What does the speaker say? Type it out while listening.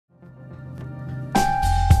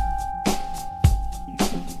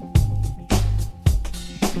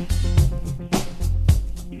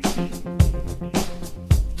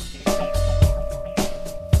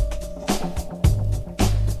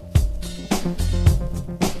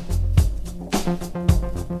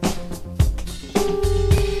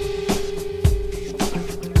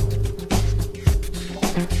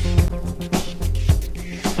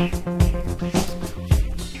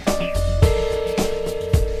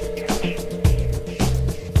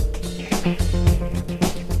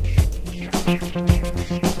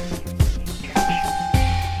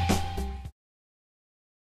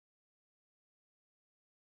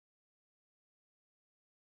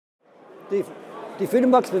Die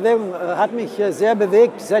Filmbox-Bewegung hat mich sehr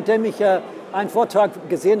bewegt, seitdem ich einen Vortrag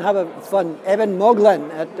gesehen habe von Evan Moglen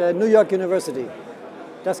at New York University.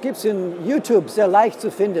 Das gibt es in YouTube sehr leicht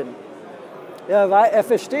zu finden. Er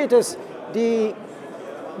versteht es, die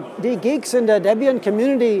Geeks in der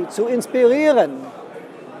Debian-Community zu inspirieren.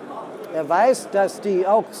 Er weiß, dass die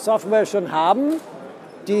auch Software schon haben,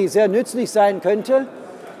 die sehr nützlich sein könnte,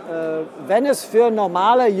 wenn es für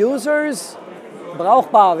normale Users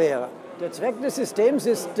brauchbar wäre. Der Zweck des Systems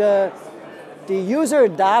ist, die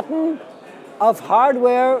User-Daten auf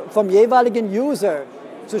Hardware vom jeweiligen User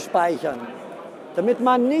zu speichern, damit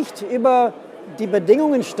man nicht über die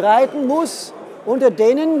Bedingungen streiten muss, unter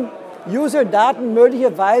denen User-Daten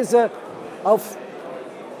möglicherweise auf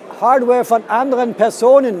Hardware von anderen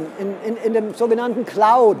Personen in dem sogenannten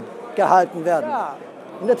Cloud gehalten werden. Ja,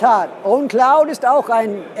 in der Tat. OwnCloud ist auch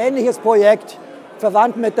ein ähnliches Projekt,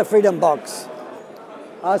 verwandt mit der Freedom Box.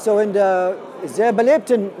 Also in der sehr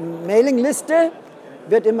belebten Mailingliste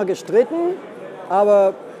wird immer gestritten,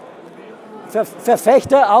 aber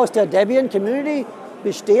Verfechter aus der Debian-Community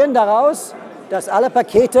bestehen daraus, dass alle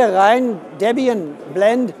Pakete rein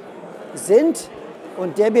Debian-Blend sind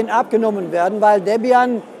und Debian abgenommen werden, weil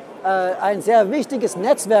Debian ein sehr wichtiges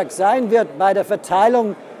Netzwerk sein wird bei der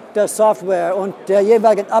Verteilung der Software und der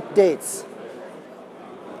jeweiligen Updates.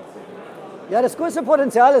 Ja, das größte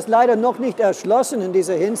Potenzial ist leider noch nicht erschlossen in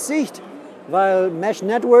dieser Hinsicht, weil Mesh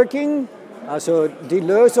Networking, also die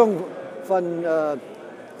Lösung von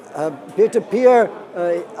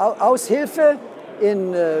Peer-to-Peer-Aushilfe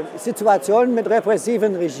in Situationen mit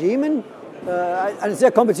repressiven Regimen eine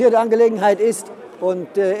sehr komplizierte Angelegenheit ist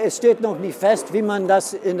und es steht noch nicht fest, wie man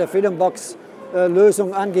das in der Freedom Box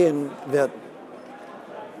Lösung angehen wird.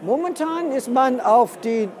 Momentan ist man auf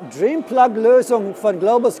die Dreamplug-Lösung von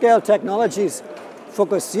Global Scale Technologies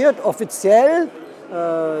fokussiert. Offiziell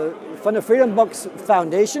von der Freedom Box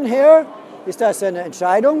Foundation her ist das eine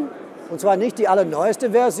Entscheidung. Und zwar nicht die allerneueste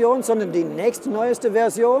Version, sondern die nächstneueste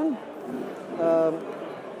Version.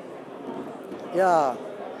 Ja,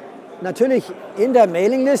 natürlich in der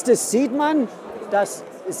Mailingliste sieht man, dass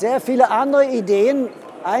sehr viele andere Ideen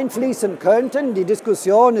einfließen könnten. Die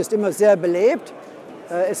Diskussion ist immer sehr belebt.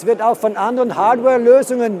 Es wird auch von anderen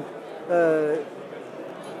Hardware-Lösungen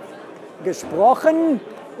gesprochen.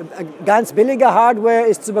 Ganz billige Hardware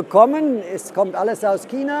ist zu bekommen. Es kommt alles aus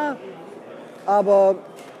China. Aber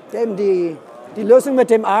eben die Lösung mit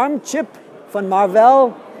dem ARM-Chip von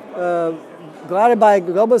Marvell, gerade bei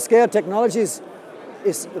Global Scale Technologies,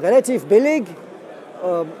 ist relativ billig.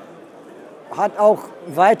 Hat auch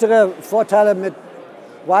weitere Vorteile mit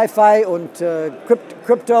Wi-Fi und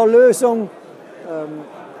Krypto-Lösung.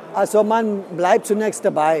 Also man bleibt zunächst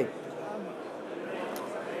dabei.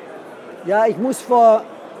 Ja, ich muss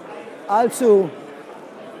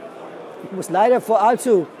leider vor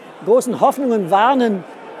allzu großen Hoffnungen warnen,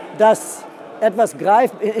 dass etwas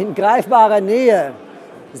in greifbarer Nähe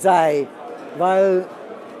sei, weil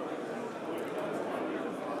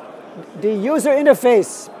die User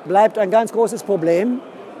Interface bleibt ein ganz großes Problem.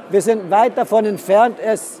 Wir sind weit davon entfernt,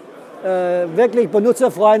 es wirklich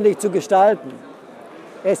benutzerfreundlich zu gestalten.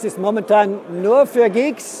 Es ist momentan nur für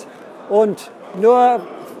Geeks und nur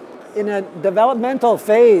in der Developmental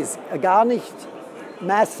Phase, gar nicht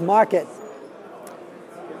Mass Market.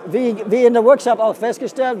 Wie in der Workshop auch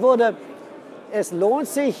festgestellt wurde, es lohnt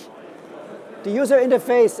sich, die User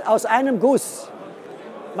Interface aus einem Guss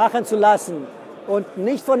machen zu lassen und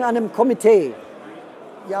nicht von einem Komitee.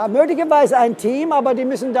 Ja, möglicherweise ein Team, aber die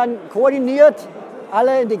müssen dann koordiniert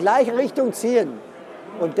alle in die gleiche Richtung ziehen.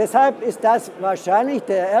 Und deshalb ist das wahrscheinlich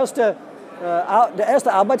der erste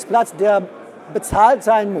Arbeitsplatz, der bezahlt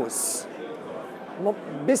sein muss.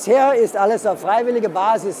 Bisher ist alles auf freiwilliger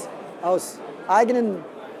Basis aus eigenem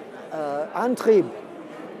Antrieb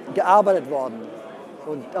gearbeitet worden.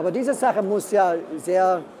 Aber diese Sache muss ja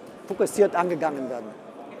sehr fokussiert angegangen werden.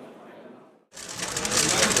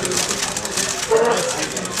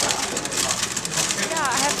 Yeah,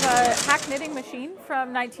 I have a hack knitting machine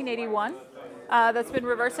from 1981 that's been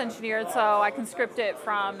reverse engineered so I can script it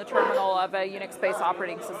from the terminal of a Unix-based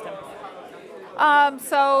operating system.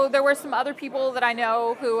 So there were some other people that I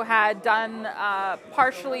know who had done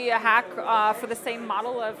partially a hack for the same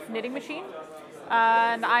model of knitting machine.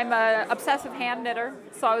 And I'm an obsessive hand knitter,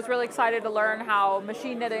 so I was really excited to learn how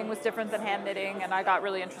machine knitting was different than hand knitting, and I got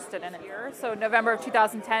really interested in it. So November of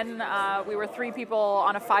 2010, we were 3 people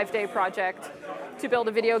on a 5-day project to build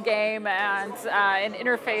a video game and an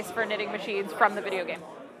interface for knitting machines from the video game.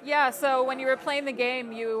 Yeah, so when you were playing the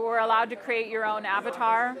game, you were allowed to create your own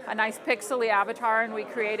avatar, a nice pixely avatar, and we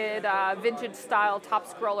created a vintage-style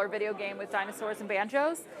top-scroller video game with dinosaurs and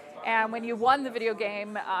banjos. And when you won the video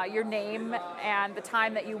game, your name and the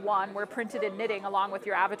time that you won were printed in knitting along with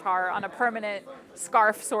your avatar on a permanent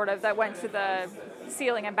scarf sort of that went to the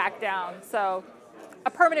ceiling and back down. So a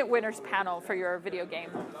permanent winner's panel for your video game.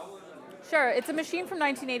 Sure, it's a machine from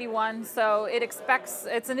 1981, so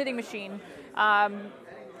it's a knitting machine.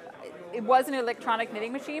 It was an electronic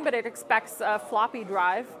knitting machine, but it expects a floppy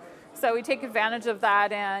drive. So we take advantage of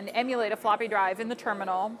that and emulate a floppy drive in the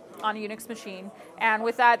terminal on a Unix machine. And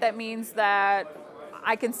with that, that means that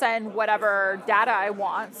I can send whatever data I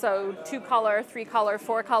want. So 2-color, 3-color,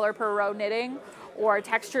 4-color per row knitting, or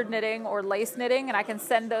textured knitting, or lace knitting, and I can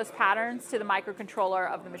send those patterns to the microcontroller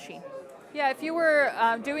of the machine. Yeah, if you were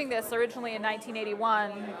doing this originally in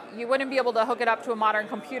 1981, you wouldn't be able to hook it up to a modern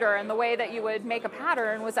computer, and the way that you would make a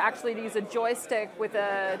pattern was actually to use a joystick with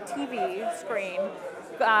a TV screen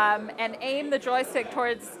and aim the joystick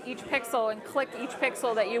towards each pixel and click each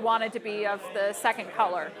pixel that you wanted to be of the second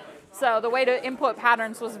color. So the way to input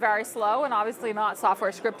patterns was very slow and obviously not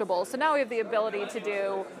software scriptable. So now we have the ability to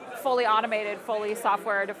do fully automated, fully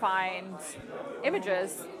software-defined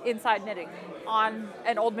images inside knitting on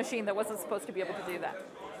an old machine that wasn't supposed to be able to do that.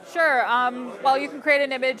 Sure. Well, you can create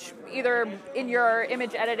an image either in your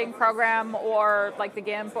image editing program or like the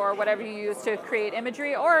GIMP or whatever you use to create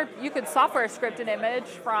imagery, or you could software script an image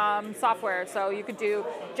from software. So you could do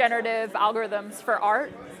generative algorithms for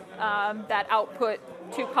art that output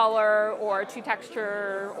 2-color or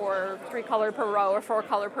 2-texture or 3-color per row or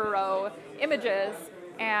 4-color per row images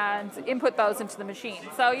and input those into the machine.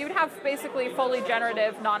 So you would have basically fully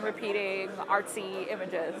generative, non-repeating, artsy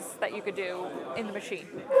images that you could do in the machine.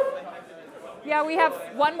 Yeah, we have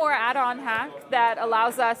one more add-on hack that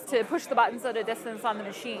allows us to push the buttons at a distance on the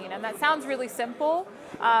machine. And that sounds really simple,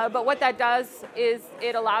 but what that does is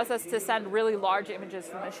it allows us to send really large images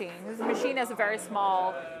to the machine. The machine has a very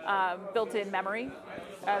small built-in memory.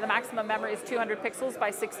 The maximum memory is 200 pixels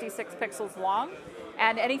by 66 pixels long.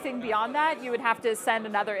 And anything beyond that, you would have to send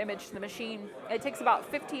another image to the machine. It takes about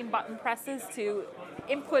 15 button presses to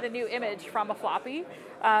input a new image from a floppy.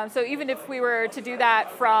 So even if we were to do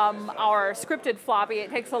that from our scripted floppy, it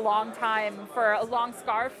takes a long time. For a long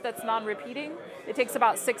scarf that's non-repeating, it takes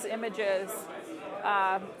about 6 images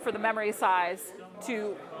for the memory size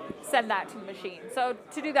to send that to the machine. So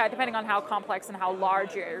to do that, depending on how complex and how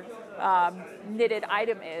large your knitted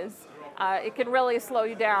item is, it can really slow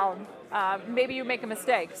you down. Maybe you make a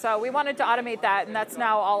mistake. So we wanted to automate that, and that's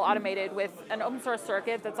now all automated with an open source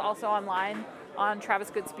circuit that's also online on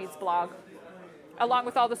Travis Goodspeed's blog, along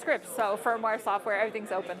with all the scripts. So firmware, software,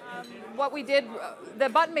 everything's open. What we did, the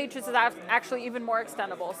button matrix is actually even more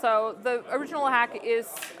extendable. So the original hack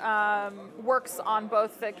works on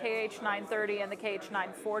both the KH930 and the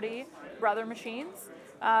KH940 brother machines.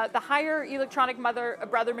 The higher electronic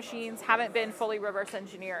brother machines haven't been fully reverse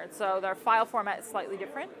engineered, so their file format is slightly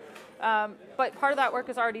different. But part of that work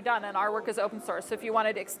is already done, and our work is open source. So if you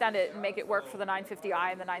wanted to extend it and make it work for the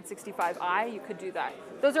 950i and the 965i, you could do that.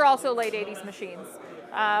 Those are also late 80s machines.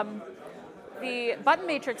 The button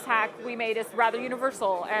matrix hack we made is rather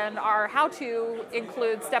universal, and our how-to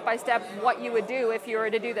includes step-by-step what you would do if you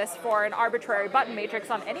were to do this for an arbitrary button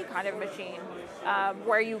matrix on any kind of machine,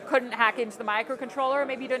 where you couldn't hack into the microcontroller,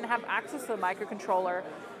 maybe you didn't have access to the microcontroller.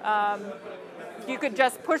 You could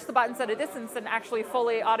just push the buttons at a distance and actually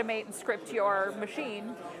fully automate and script your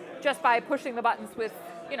machine just by pushing the buttons with,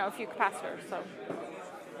 a few capacitors.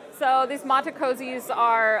 So these Mate cozies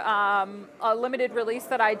are a limited release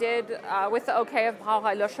that I did with the OK of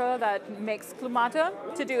Brauerei Löscher that makes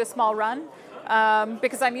Clumate to do a small run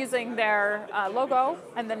because I'm using their logo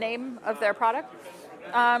and the name of their product.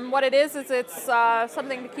 What it is it's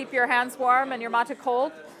something to keep your hands warm and your mate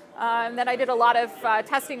cold. And then I did a lot of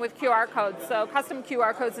testing with QR codes. So custom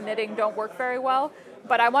QR codes in knitting don't work very well,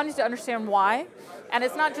 but I wanted to understand why. And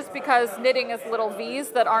it's not just because knitting is little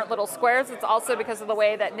V's that aren't little squares, it's also because of the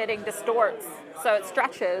way that knitting distorts. So it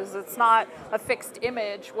stretches. It's not a fixed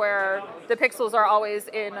image where the pixels are always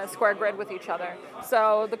in a square grid with each other.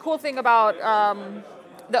 So the cool thing about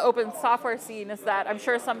the open software scene is that I'm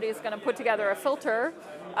sure somebody's going to put together a filter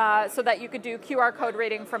so that you could do QR code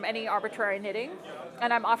rating from any arbitrary knitting.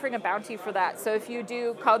 And I'm offering a bounty for that. So if you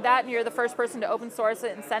do code that and you're the first person to open source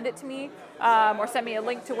it and send it to me, or send me a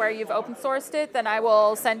link to where you've open sourced it, then I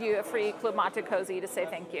will send you a free Club Mate cozy to say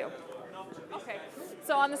thank you. Okay,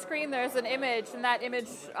 so on the screen there's an image, and that image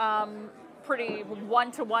pretty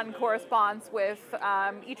one-to-one corresponds with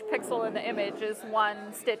each pixel in the image is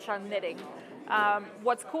one stitch on knitting.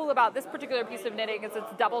 What's cool about this particular piece of knitting is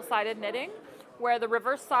it's double-sided knitting, where the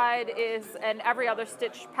reverse side is an every other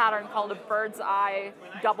stitch pattern called a bird's eye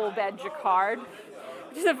double bed jacquard.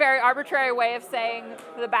 which is a very arbitrary way of saying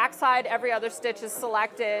the backside, every other stitch is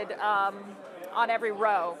selected on every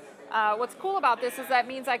row. What's cool about this is that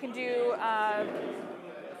means I can do,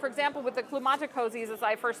 for example, with the Klumata cozies as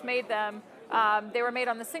I first made them, they were made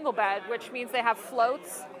on the single bed, which means they have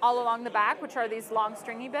floats all along the back, which are these long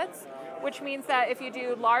stringy bits, which means that if you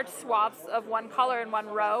do large swaths of one color in one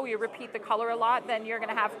row, you repeat the color a lot, then you're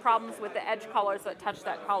going to have problems with the edge colors that touch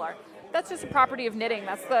that color. That's just a property of knitting.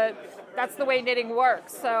 That's the way knitting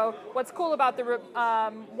works. So what's cool about the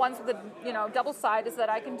ones with the double side is that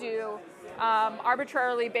I can do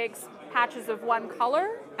arbitrarily big patches of one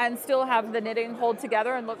color and still have the knitting hold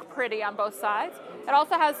together and look pretty on both sides. It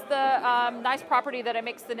also has the nice property that it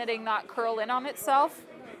makes the knitting not curl in on itself,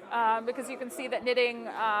 because you can see that knitting,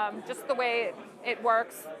 just the way it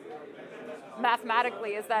works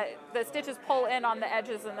mathematically, is that the stitches pull in on the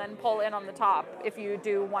edges and then pull in on the top if you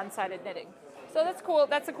do one-sided knitting. So that's cool.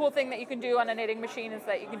 That's a cool thing that you can do on a knitting machine, is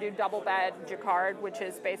that you can do double bed jacquard, which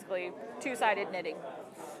is basically two-sided knitting.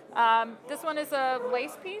 This one is a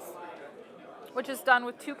lace piece, which is done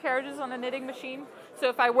with 2 carriages on a knitting machine. So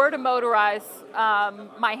if I were to motorize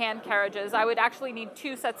my hand carriages, I would actually need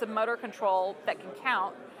 2 sets of motor control that can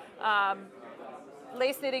count.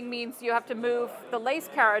 Lace knitting means you have to move the lace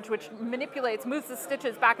carriage, which moves the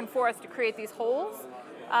stitches back and forth to create these holes.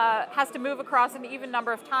 Has to move across an even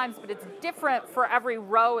number of times, but it's different for every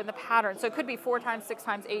row in the pattern. So it could be 4 times, 6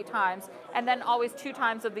 times, 8 times, and then always 2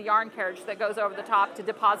 times of the yarn carriage that goes over the top to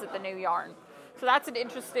deposit the new yarn. So that's an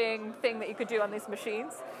interesting thing that you could do on these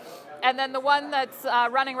machines. And then the one that's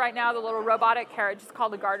running right now, the little robotic carriage, is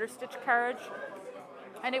called a garter stitch carriage.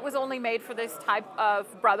 And it was only made for this type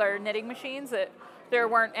of brother knitting machines. There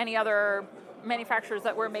weren't any other manufacturers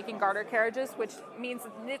that were making garter carriages, which means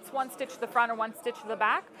it knits 1 stitch to the front or 1 stitch to the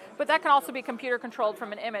back, but that can also be computer controlled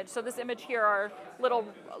from an image. So this image here are little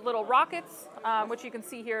rockets, which you can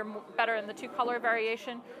see here better in the 2-color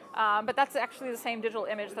variation, but that's actually the same digital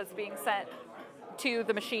image that's being sent to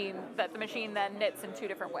the machine, that the machine then knits in 2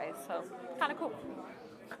 different ways. So kind of cool.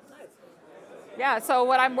 Yeah, so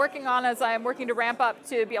what I'm working on is I'm working to ramp up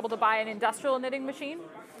to be able to buy an industrial knitting machine.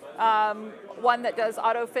 One that does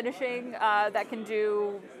auto finishing, that can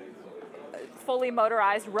do fully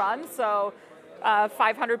motorized runs, so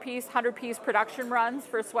 500-piece, 100-piece production runs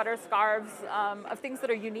for sweaters, scarves, of things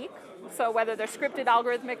that are unique. So whether they're scripted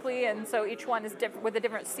algorithmically, and so each one is with a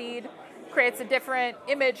different seed, creates a different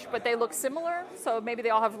image, but they look similar. So maybe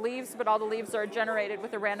they all have leaves, but all the leaves are generated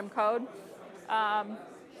with a random code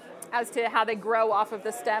as to how they grow off of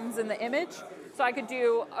the stems in the image. So I could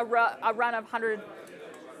do a run of 100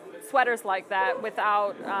 sweaters like that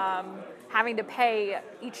without having to pay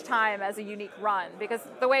each time as a unique run, because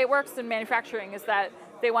the way it works in manufacturing is that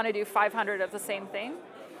they want to do 500 of the same thing,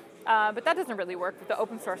 but that doesn't really work with the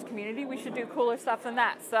open source community. We should do cooler stuff than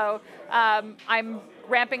that. So I'm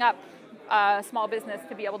ramping up a small business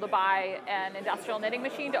to be able to buy an industrial knitting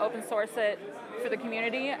machine to open source it for the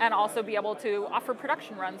community, and also be able to offer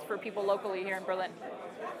production runs for people locally here in Berlin.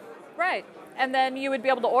 Right. And then you would be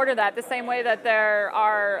able to order that the same way that there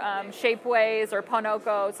are Shapeways or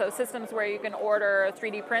Ponoko, so systems where you can order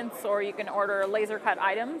 3D prints or you can order laser cut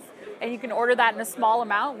items, and you can order that in a small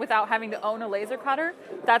amount without having to own a laser cutter.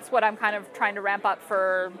 That's what I'm kind of trying to ramp up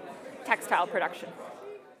for textile production.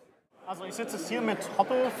 Also ich sitze jetzt hier mit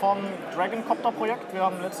Hoppel vom Dragoncopter-Projekt. Wir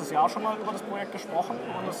haben letztes Jahr schon mal über das Projekt gesprochen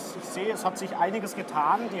und ich sehe, es hat sich einiges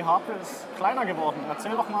getan. Die Hardware ist kleiner geworden.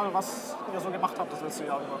 Erzähl doch mal, was ihr so gemacht habt das letzte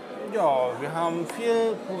Jahr über. Ja, wir haben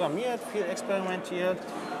viel programmiert, viel experimentiert.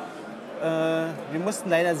 Wir mussten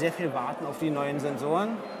leider sehr viel warten auf die neuen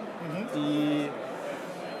Sensoren. Die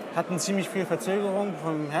hatten ziemlich viel Verzögerung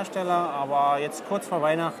vom Hersteller, aber jetzt kurz vor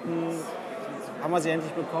Weihnachten haben wir sie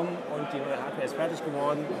endlich bekommen und die neue Hardware ist fertig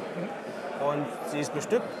geworden und sie ist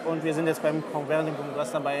bestückt und wir sind jetzt während dem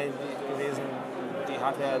Kongress dabei gewesen, die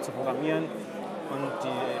Hardware zu programmieren und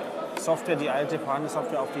die Software, die alte vorhandene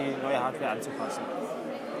Software auf die neue Hardware anzupassen.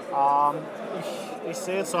 Ich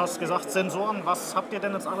sehe jetzt, du hast gesagt Sensoren. Was habt ihr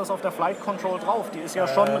denn jetzt alles auf der Flight Control drauf? Die ist ja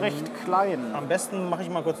schon recht klein. Am besten mache ich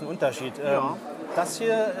mal kurz einen Unterschied. Ja. Das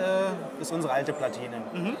hier ist unsere alte Platine.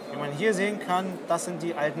 Wie man hier sehen kann, das sind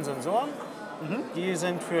die alten Sensoren. Die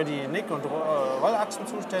sind für die Nick- und Rollachsen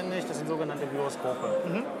zuständig, das sind sogenannte Gyroskope.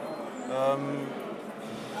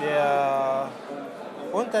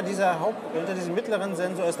 Unter diesem mittleren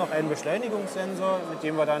Sensor ist noch ein Beschleunigungssensor, mit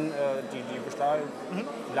dem wir dann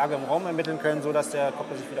die Lage im Raum ermitteln können, sodass der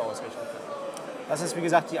Kopter sich wieder ausrichten kann. Das ist wie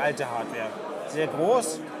gesagt die alte Hardware. Sehr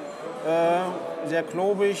groß, sehr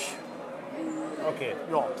klobig. Okay.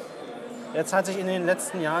 Ja. Jetzt hat sich in den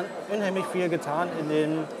letzten Jahren unheimlich viel getan in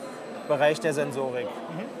den Bereich der Sensorik.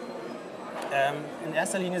 In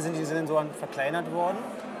erster Linie sind die Sensoren verkleinert worden,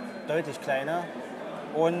 deutlich kleiner.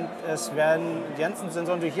 Und es werden die ganzen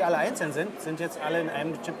Sensoren, die hier alle einzeln sind jetzt alle in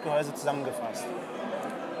einem Chipgehäuse zusammengefasst.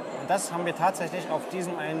 Und das haben wir tatsächlich auf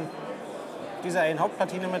dieser einen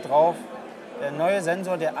Hauptplatine mit drauf. Der neue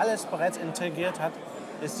Sensor, der alles bereits integriert hat,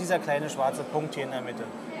 ist dieser kleine schwarze Punkt hier in der Mitte.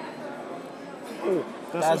 Oh,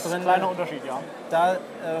 das ist ein kleiner Unterschied, ja. Da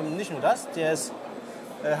nicht nur das,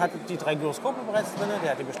 hat die 3 Gyroskope bereits drin,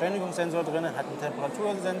 der hat den Beschleunigungssensor drin, hat einen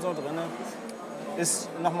Temperatursensor drin, ist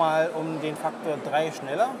nochmal um den Faktor 3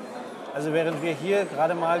 schneller. Also während wir hier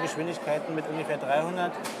gerade mal Geschwindigkeiten mit ungefähr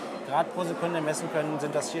 300 Grad pro Sekunde messen können,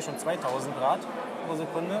 sind das hier schon 2000 Grad pro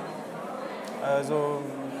Sekunde. Also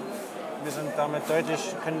wir sind damit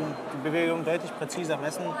können die Bewegung deutlich präziser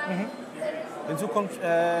messen. Hinzu kommt,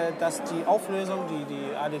 dass die Auflösung,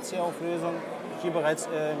 die ADC-Auflösung, hier bereits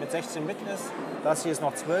mit 16 Bit ist. Das hier ist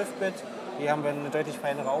noch 12 Bit. Hier haben wir eine deutlich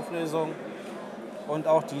feinere Auflösung. Und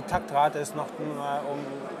auch die Taktrate ist noch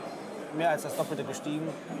um mehr als das Doppelte gestiegen.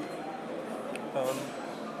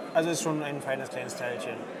 Also ist schon ein feines kleines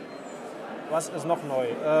Teilchen. Was ist noch neu?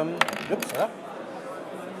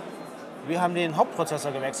 Wir haben den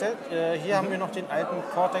Hauptprozessor gewechselt. Hier haben wir noch den alten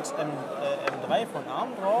Cortex M3 von ARM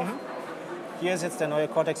drauf. Hier ist jetzt der neue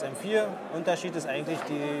Cortex M4. Unterschied ist eigentlich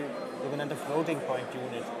die sogenannte Floating Point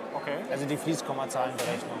Unit, also die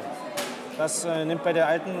Fließkommazahlenberechnung. Das nimmt bei der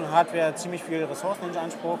alten Hardware ziemlich viel Ressourcen in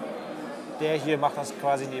Anspruch. Der hier macht das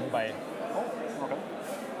quasi nebenbei.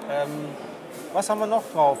 Was haben wir noch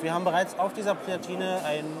drauf? Wir haben bereits auf dieser Platine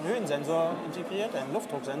einen Höhensensor integriert, einen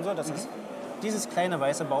Luftdrucksensor. Das ist dieses kleine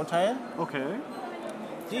weiße Bauteil.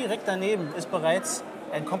 Direkt daneben ist bereits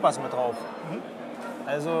ein Kompass mit drauf.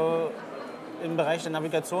 Also im Bereich der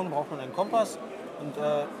Navigation braucht man einen Kompass. Und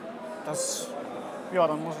ja,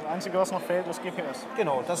 dann muss das Einzige, was noch fehlt, ist GPS.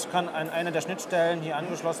 Genau, das kann an einer der Schnittstellen hier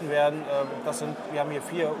angeschlossen werden. Wir haben hier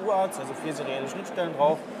 4 UARTs, also 4 serielle Schnittstellen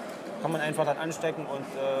drauf. Kann man einfach dann anstecken und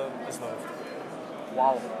es läuft.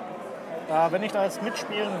 Wow. Wenn ich da jetzt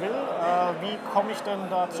mitspielen will, wie komme ich denn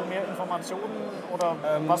da zu mehr Informationen? Oder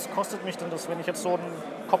was kostet mich denn das, wenn ich jetzt so einen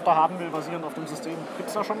Kopter haben will, basierend auf dem System? Gibt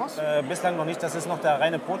es da schon was? Bislang noch nicht, das ist noch der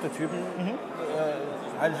reine Prototypen.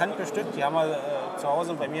 Handbestückt, die haben wir zu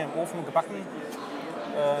Hause bei mir im Ofen gebacken.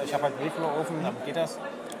 Ich habe halt einen Briefloofen, damit geht das.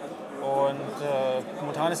 Und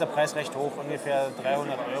momentan ist der Preis recht hoch, ungefähr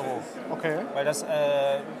 300 €. Weil das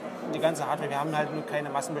die ganze Hardware, wir haben halt nur keine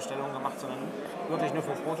Massenbestellungen gemacht, sondern wirklich nur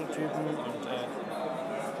für Prototypen. Und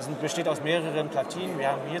das besteht aus mehreren Platinen. Wir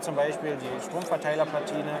haben hier zum Beispiel die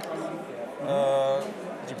Stromverteilerplatine,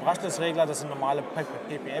 die Brushless-Regler, das sind normale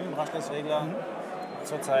ppm-Brushless-Regler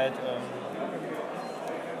zurzeit.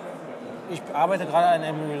 Ich arbeite gerade an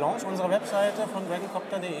einem Relaunch unserer Webseite von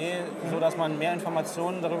Dragoncopter.de, sodass man mehr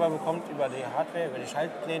Informationen darüber bekommt, über die Hardware, über die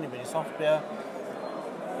Schaltpläne, über die Software.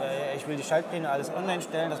 Ich will die Schaltpläne alles online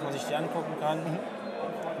stellen, dass man sich die angucken kann.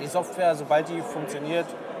 Die Software, sobald die funktioniert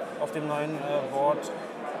auf dem neuen Board,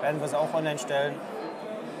 werden wir sie auch online stellen.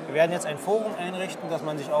 Wir werden jetzt ein Forum einrichten, dass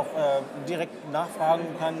man sich auch direkt nachfragen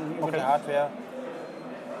kann über die Hardware.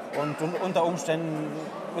 Und unter Umständen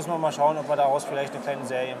müssen wir mal schauen, ob wir daraus vielleicht eine kleine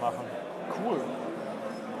Serie machen. Cool.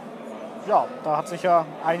 Ja, da hat sich ja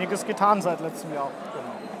einiges getan seit letztem Jahr.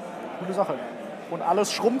 Coole Sache. Und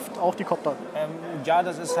alles schrumpft, auch die Kopter? Ja,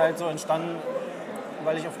 das ist halt so entstanden,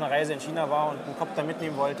 weil ich auf einer Reise in China war und einen Kopter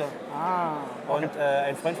mitnehmen wollte. Und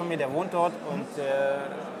ein Freund von mir, der wohnt dort und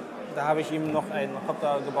da habe ich ihm noch einen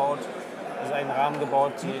Kopter gebaut, also einen Rahmen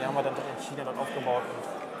gebaut, die haben wir dann in China dort aufgebaut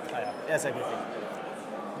und naja, er ist sehr glücklich.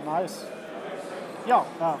 Nice. Ja,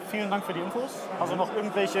 vielen Dank für die Infos. Also noch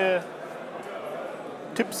irgendwelche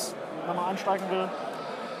Tipps, wenn man einsteigen will?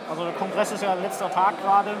 Also der Kongress ist ja letzter Tag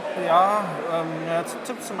gerade. Ja,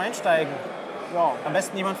 Tipps zum Einsteigen. Ja. Am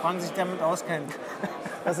besten jemand fragen, der sich damit auskennt.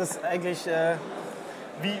 Das ist eigentlich...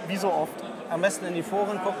 wie so oft? Am besten in die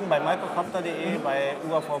Foren gucken, bei microcopter.de, bei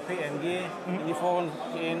UAVP-MG, in die Foren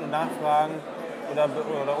gehen und nachfragen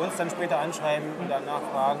oder uns dann später anschreiben oder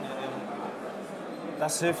nachfragen.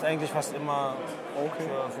 Das hilft eigentlich fast immer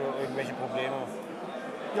für irgendwelche Probleme.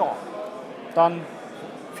 Ja, dann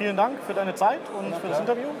vielen Dank für deine Zeit und für das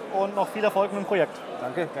Interview und noch viel Erfolg mit dem Projekt.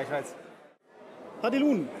 Danke, gleichfalls.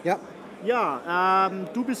 Hadilun. Ja. Ja,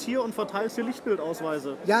 du bist hier und verteilst hier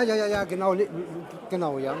Lichtbildausweise. Ja, genau,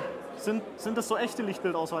 ja. Sind das so echte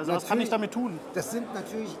Lichtbildausweise? Was kann ich damit tun? Das sind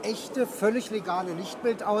natürlich echte, völlig legale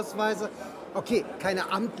Lichtbildausweise. Okay,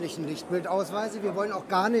 keine amtlichen Lichtbildausweise. Wir wollen auch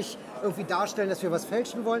gar nicht irgendwie darstellen, dass wir was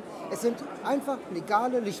fälschen wollen. Es sind einfach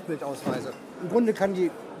legale Lichtbildausweise. Im Grunde kann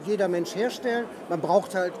die jeder Mensch herstellen. Man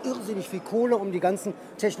braucht halt irrsinnig viel Kohle, um die ganzen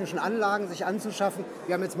technischen Anlagen sich anzuschaffen.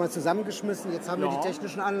 Wir haben jetzt mal zusammengeschmissen, jetzt haben wir die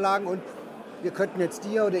technischen Anlagen und wir könnten jetzt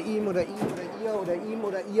dir oder ihm oder ihm oder ihr oder ihm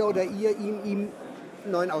oder ihr oder ihr ihm einen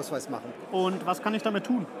neuen Ausweis machen. Und was kann ich damit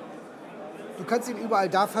tun? Du kannst ihn überall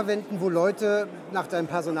da verwenden, wo Leute nach deinem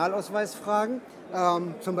Personalausweis fragen.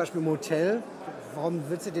 Zum Beispiel im Hotel. Warum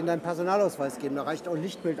willst du denen deinen Personalausweis geben? Da reicht auch ein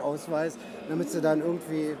Lichtbildausweis, damit sie dann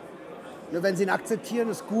irgendwie... Wenn sie ihn akzeptieren,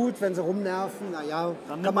 ist gut. Wenn sie rumnerven, naja, Dann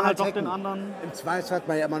kann nimmt man halt doch hacken. den anderen. Im Zweifel hat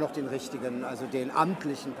man ja immer noch den richtigen, also den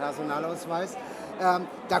amtlichen Personalausweis.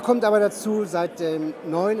 Da kommt aber dazu, seit dem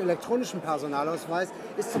neuen elektronischen Personalausweis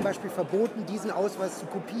ist zum Beispiel verboten, diesen Ausweis zu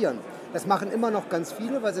kopieren. Das machen immer noch ganz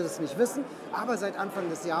viele, weil sie das nicht wissen. Aber seit Anfang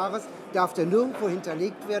des Jahres darf der nirgendwo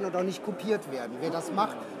hinterlegt werden und auch nicht kopiert werden. Wer das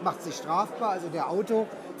macht, macht sich strafbar. Also der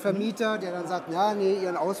Autovermieter, der dann sagt, ja, nee,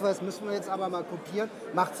 Ihren Ausweis müssen wir jetzt aber mal kopieren,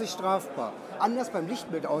 macht sich strafbar. Anders beim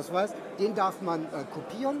Lichtbildausweis, den darf man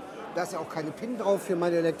kopieren. Da ist ja auch keine PIN drauf für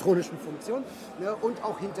meine elektronischen Funktionen. Ne? Und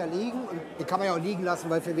auch hinterlegen. Und den kann man ja auch liegen lassen,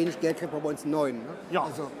 weil für wenig Geld kriegt man bei uns einen neuen. Ne? Ja.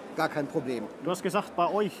 Also gar kein Problem. Du hast gesagt, bei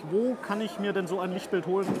euch, wo kann ich mir denn so ein Lichtbild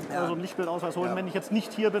holen, also einen Lichtbildausweis holen, wenn ich jetzt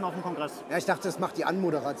nicht hier bin auf dem Kongress? Ja, ich dachte, das macht die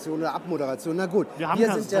Anmoderation oder Abmoderation. Na gut. Wir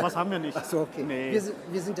haben sowas haben wir nicht. Ach so, okay. Nee.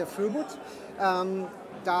 Wir sind der Foebud.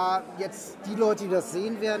 Da jetzt die Leute, die das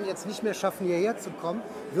sehen werden, jetzt nicht mehr schaffen, hierher zu kommen,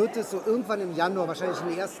 wird es so irgendwann im Januar, wahrscheinlich in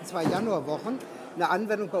den ersten 2 Januarwochen, eine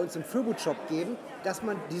Anwendung bei uns im Foebud-Shop geben, dass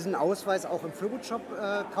man diesen Ausweis auch im Foebud-Shop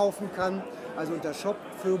kaufen kann. Also unter Shop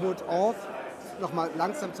Foebud.org, nochmal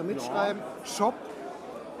langsam zum Mitschreiben, Shop.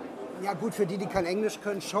 Ja gut, für die, die kein Englisch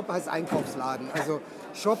können, Shop heißt Einkaufsladen. Also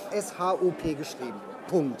Shop, S-H-O-P geschrieben.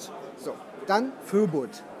 Punkt. So, dann Foebud.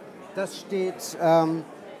 Das steht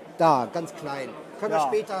da, ganz klein. Können wir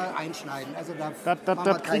später einschneiden. Also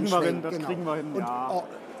Das kriegen wir hin, das genau. kriegen wir hin, Und ja.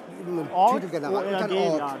 Titelgeneral. Und dann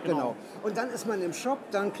Ort, ja, genau. Und dann ist man im Shop,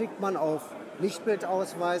 dann klickt man auf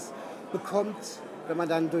Lichtbildausweis, bekommt, wenn man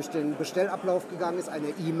dann durch den Bestellablauf gegangen ist, eine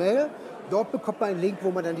E-Mail. Dort bekommt man einen Link,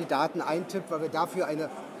 wo man dann die Daten eintippt, weil wir dafür eine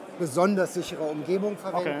besonders sichere Umgebung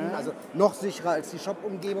verwenden, Okay. also noch sicherer als die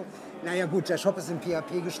Shop-Umgebung. Naja gut, der Shop ist in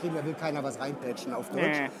PHP geschrieben, da will keiner was reinpatchen auf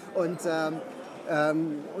Deutsch. Nee.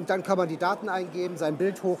 Und dann kann man die Daten eingeben, sein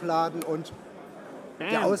Bild hochladen und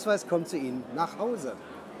der Ausweis kommt zu Ihnen nach Hause.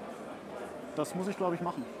 Das muss ich, glaube ich,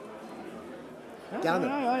 machen. Gerne,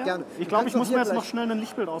 Ja. gerne. Ich Du glaube, kannst ich muss mir hier jetzt noch gleich- schnell einen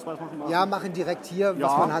Lichtbildausweis machen lassen. Ja, machen direkt hier,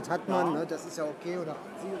 was Ja, man hat man. ja. Ne? Das ist ja okay. Oder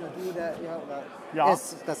Sie oder du oder er oder Ja.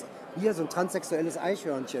 es. Das, hier so ein transsexuelles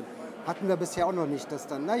Eichhörnchen. Hatten wir bisher auch noch nicht. Das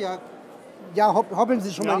dann, naja, ja, hoppeln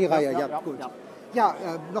Sie schon mal in die Reihe. Ja, gut. Ja,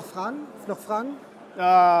 noch Fragen? Noch Fragen?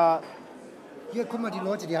 Hier, guck mal, die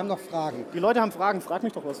Leute, die haben noch Fragen. Die Leute haben Fragen, frag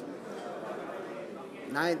mich doch was.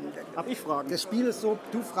 Nein, Hab ich Fragen? das Spiel ist so,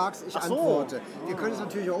 du fragst, ich Ach so. antworte. Wir können es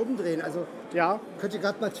natürlich auch umdrehen. Also Ja. könnt ihr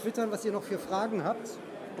gerade mal twittern, was ihr noch für Fragen habt.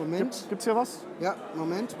 Moment. Gibt's hier was? Ja,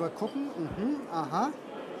 Moment, mal gucken. Aha.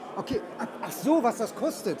 Okay, ach so, was das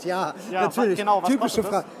kostet. Ja, Ja, natürlich. genau, was Typische kostet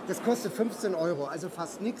das? Frage. Das kostet 15 €, also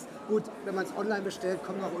fast nichts. Gut, wenn man es online bestellt,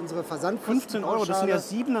 kommen noch unsere Versandkosten. 15 €, das sind ja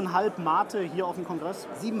 7,5 Mate hier auf dem Kongress.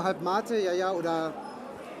 7,5 Mate, ja, oder...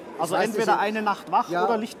 Also weiß entweder nicht, eine Nacht wach ja,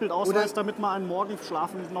 oder Lichtbildausweis, oder- damit man einen Morgen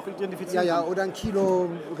schlafen noch identifizieren Ja, kann. oder 1 Kilo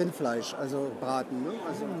Rindfleisch, also braten. Ne?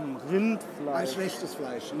 Also ein Rindfleisch. schlechtes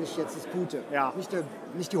Fleisch, nicht jetzt das Gute. Ja.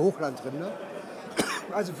 Nicht die Hochlandrinde.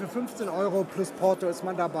 Also für 15 € plus Porto ist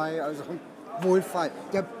man dabei, also wohlfeil.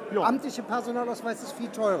 Der Ja. amtliche Personalausweis ist viel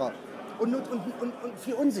teurer und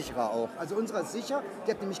viel unsicherer auch. Also unserer ist sicher,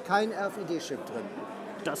 der hat nämlich keinen RFID-Chip drin.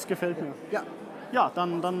 Das gefällt mir. Ja, Ja,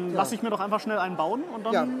 dann lasse ich mir doch einfach schnell einen bauen und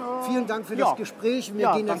dann... ja. Vielen Dank für das Gespräch. Wir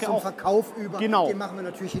Ja, gehen jetzt danke zum auch. Verkauf über. Genau. Den machen wir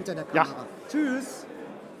natürlich hinter der Ja. Kamera. Tschüss.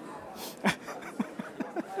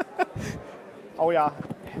 Oh ja,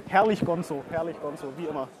 herrlich Gonzo, wie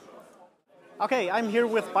immer. Okay, I'm here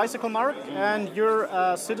with bicyclemark and you're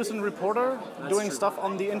a citizen reporter doing true. stuff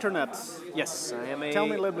on the internet. Yes, I am Tell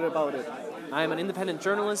me a little bit about it. I am an independent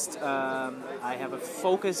journalist. I have a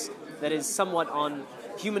focus that is somewhat on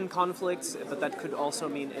human conflicts, but that could also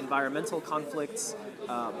mean environmental conflicts,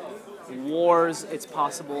 wars. It's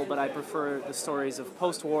possible, but I prefer the stories of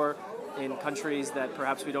post-war in countries that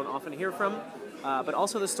perhaps we don't often hear from, but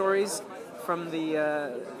also the stories from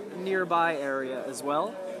the nearby area as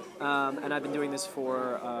well. And I've been doing this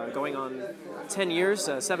for going on 10 years,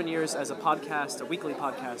 7 years as a podcast, a weekly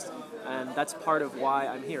podcast, and that's part of why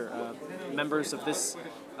I'm here. Members of this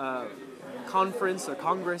conference or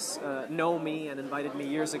congress know me and invited me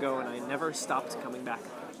years ago, and I never stopped coming back.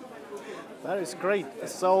 That is great.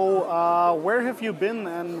 So, where have you been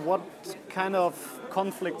and what kind of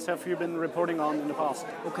conflicts have you been reporting on in the past?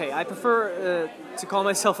 Okay, I prefer to call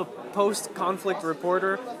myself a post-conflict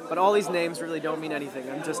reporter, but all these names really don't mean anything.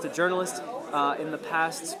 I'm just a journalist. In the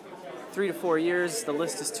past 3 to 4 years. The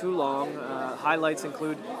list is too long. Highlights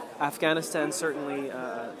include Afghanistan, certainly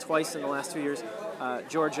twice in the last 2 years,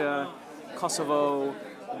 Georgia, Kosovo,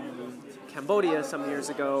 Cambodia some years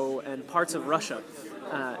ago, and parts of Russia.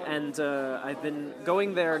 And I've been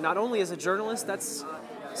going there not only as a journalist, that's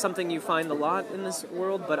something you find a lot in this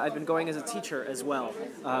world, but I've been going as a teacher as well,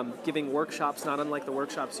 giving workshops, not unlike the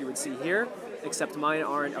workshops you would see here, except mine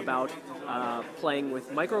aren't about playing with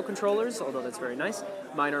microcontrollers, although that's very nice.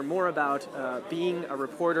 Mine are more about being a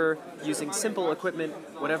reporter, using simple equipment,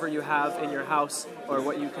 whatever you have in your house or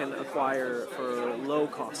what you can acquire for low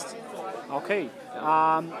cost. Okay.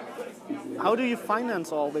 How do you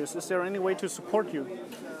finance all this? Is there any way to support you?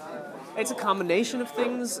 It's a combination of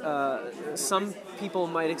things. Some people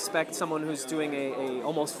might expect someone who's doing a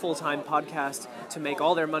almost full-time podcast to make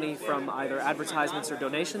all their money from either advertisements or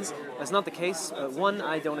donations. That's not the case. One,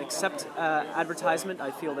 I don't accept advertisement.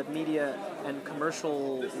 I feel that media and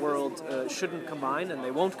commercial world shouldn't combine, and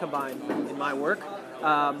they won't combine in my work.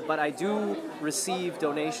 But I do receive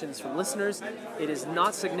donations from listeners. It is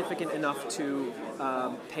not significant enough to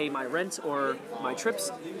pay my rent or my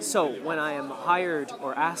trips. So when I am hired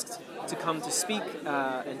or asked to come to speak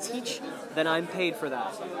and teach, then I'm paid for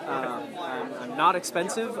that. I'm not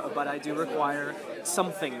expensive, but I do require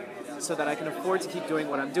something so that I can afford to keep doing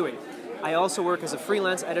what I'm doing. I also work as a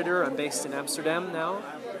freelance editor. I'm based in Amsterdam now.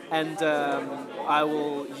 And I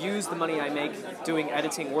will use the money I make doing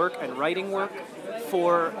editing work and writing work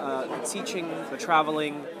for the teaching, the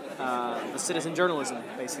traveling, the citizen journalism,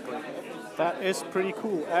 basically. That is pretty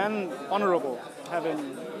cool and honorable,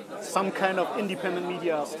 having some kind of independent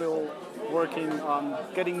media still working on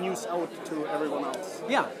getting news out to everyone else.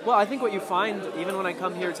 Yeah, well, I think what you find, even when I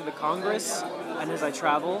come here to the Congress and as I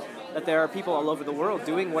travel, that there are people all over the world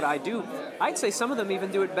doing what I do. I'd say some of them even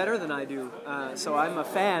do it better than I do. So I'm a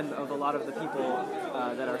fan of a lot of the people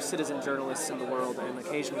that are citizen journalists in the world, and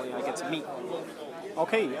occasionally I get to meet.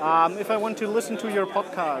 Okay, if I want to listen to your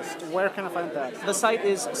podcast, where can I find that? The site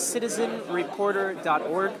is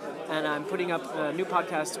citizenreporter.org, and I'm putting up a new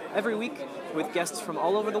podcast every week with guests from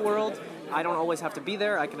all over the world. I don't always have to be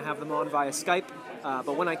there. I can have them on via Skype,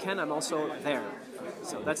 but when I can, I'm also there.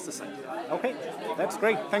 So that's the site. Okay, that's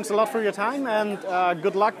great. Thanks a lot for your time, and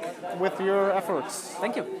good luck with your efforts.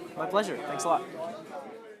 Thank you. My pleasure. Thanks a lot.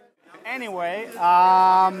 Anyway,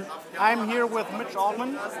 I'm here with Mitch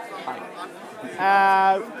Altman.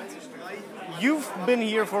 Hi. You've been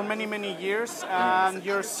here for many, many years, and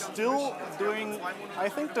you're still doing, I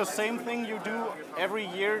think, the same thing you do every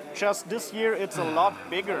year. Just this year, it's a lot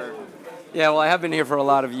bigger. Yeah, well, I have been here for a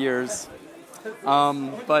lot of years.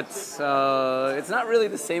 But it's not really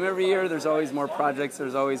the same every year. There's always more projects.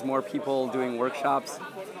 There's always more people doing workshops.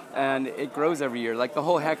 And it grows every year. Like the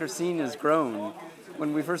whole hacker scene has grown.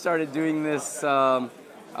 When we first started doing this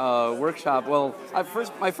workshop, well,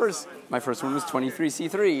 my first one was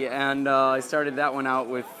 23C3, and I started that one out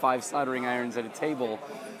with 5 soldering irons at a table.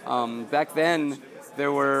 Back then,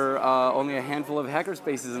 there were only a handful of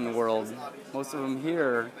hackerspaces in the world. Most of them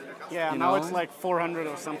here. Yeah, now it's like 400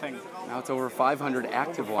 or something. Now it's over 500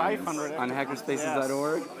 active ones 500 on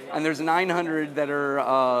hackerspaces.org. And there's 900 that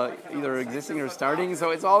are either existing or starting,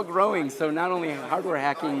 so it's all growing. So not only hardware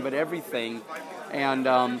hacking, but everything. And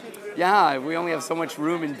yeah, we only have so much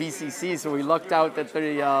room in BCC, so we lucked out that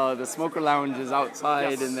the smoker lounge is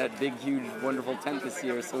outside in that big, huge, wonderful tent this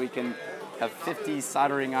year, so we can have 50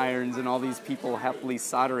 soldering irons and all these people happily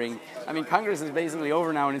soldering. I mean, Congress is basically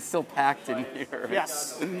over now, and it's still packed in here.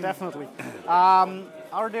 Yes, definitely.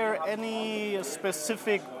 Are there any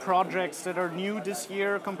specific projects that are new this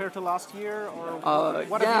year compared to last year, or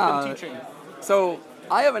what have you been teaching? So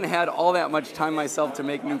I haven't had all that much time myself to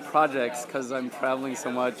make new projects because I'm traveling so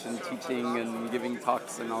much and teaching and giving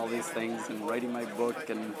talks and all these things and writing my book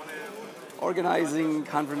and organizing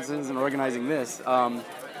conferences and organizing this.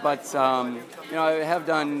 But you know, I have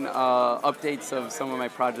done updates of some of my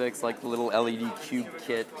projects, like the little LED cube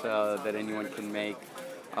kit that anyone can make.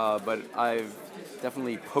 But I've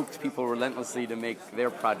definitely poked people relentlessly to make their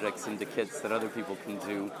projects into kits that other people can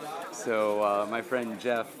do. So my friend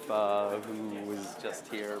Jeff, who was just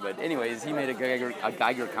here, but anyways, he made a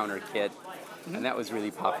Geiger counter kit, and that was really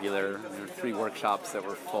popular. There were 3 workshops that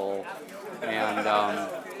were full. And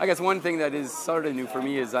I guess one thing that is sort of new for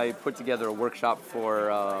me is I put together a workshop for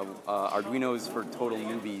Arduinos for total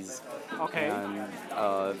newbies. Okay. And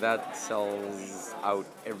that sells out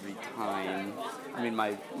every time. I mean,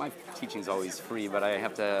 my teaching's always free, but I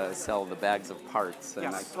have to sell the bags of parts,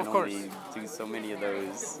 and I can only do so many of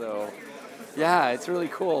those. So Yeah, it's really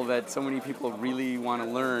cool that so many people really want to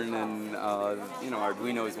learn, and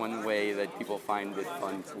Arduino is one way that people find it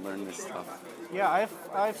fun to learn this stuff. Yeah,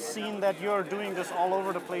 I've seen that you're doing this all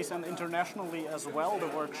over the place and internationally as well, the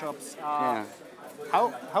workshops. Yeah.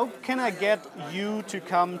 How can I get you to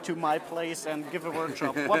come to my place and give a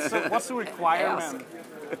workshop? What's the requirement?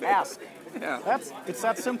 Ask. Yeah. It's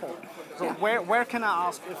that simple. So where can I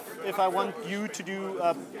ask if I want you to do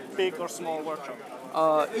a big or small workshop?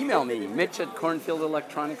 Email me, Mitch at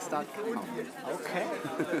cornfieldelectronics.com. Okay.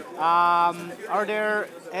 Are there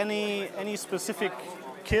any specific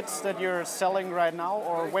kits that you're selling right now,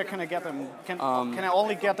 or where can I get them? Can I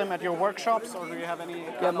only get them at your workshops, or do you have any?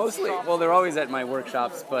 Yeah, mostly. Well, they're always at my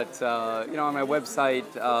workshops, but on my website,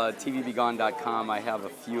 tvbegone.com, I have a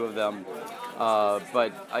few of them.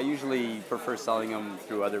 But I usually prefer selling them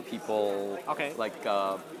through other people. Okay. Like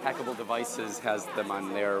Hackable Devices has them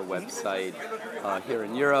on their website here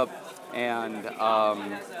in Europe, and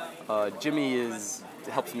Jimmie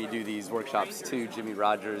helps me do these workshops too. Jimmie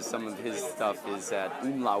Rodgers, some of his stuff is at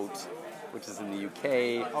Umlaut, which is in the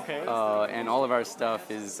UK. Okay. And all of our stuff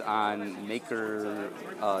is on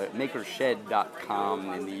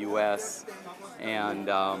makershed.com in the US, and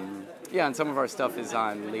and some of our stuff is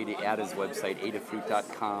on Lady Ada's website,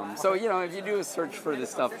 adafruit.com. So, if you do a search for this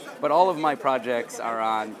stuff, but all of my projects are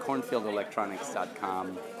on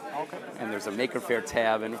cornfieldelectronics.com. Okay. And there's a Maker Faire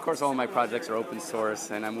tab, and of course all of my projects are open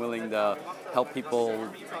source, and I'm willing to help people.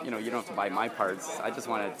 You don't have to buy my parts. I just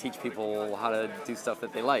want to teach people how to do stuff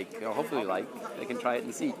that they like, or hopefully like. They can try it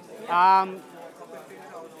and see.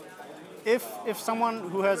 If someone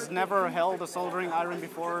who has never held a soldering iron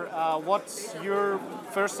before, what's your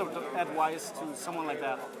first advice to someone like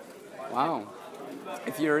that? Wow.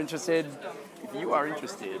 If you are interested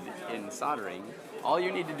in soldering, all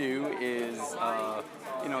you need to do is,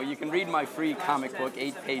 you can read my free comic book,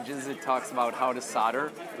 8 pages. It talks about how to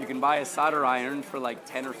solder. You can buy a solder iron for like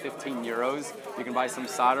 10 or 15 euros. You can buy some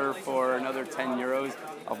solder for another 10 euros.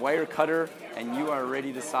 A wire cutter, and you are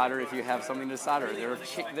ready to solder if you have something to solder. There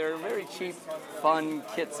are very cheap, fun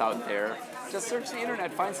kits out there. Just search the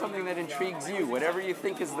internet, find something that intrigues you. Whatever you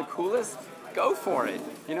think is the coolest, go for it.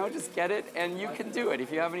 Just get it, and you can do it.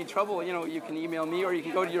 If you have any trouble, you can email me, or you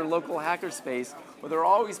can go to your local hackerspace, where there are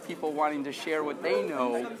always people wanting to share what they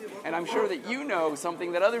know, and I'm sure that you know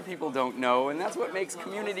something that other people don't know, and that's what makes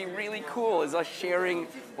community really cool, is us sharing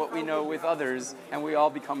what we know with others, and we all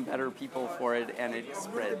become better people for it, and it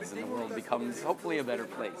spreads, and the world becomes hopefully a better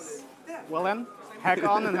place. Well then, hack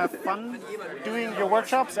on and have fun doing your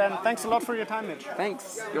workshops, and thanks a lot for your time, Mitch.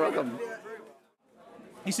 Thanks, you're welcome.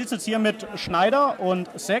 Ich sitze jetzt hier mit Schneider und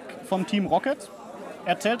Zack vom Team Rocket.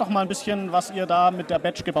 Erzählt doch mal ein bisschen, was ihr da mit der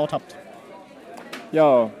Badge gebaut habt.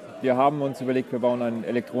 Ja, wir haben uns überlegt, wir bauen ein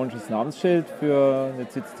elektronisches Namensschild für eine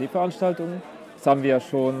CCC-Veranstaltung. Das haben wir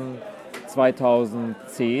schon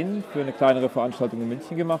 2010 für eine kleinere Veranstaltung in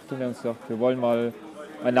München gemacht. Und wir haben uns gedacht, wir wollen mal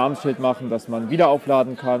ein Namensschild machen, das man wieder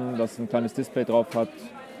aufladen kann, das ein kleines Display drauf hat,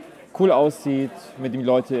 cool aussieht, mit dem die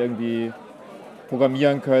Leute irgendwie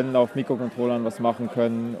programmieren können, auf Mikrocontrollern was machen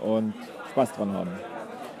können und Spaß dran haben.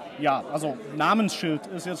 Ja, also Namensschild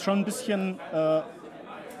ist jetzt schon ein bisschen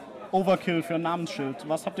Overkill für ein Namensschild.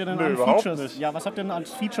 Was habt ihr denn an Features? Nicht. Ja, was habt ihr denn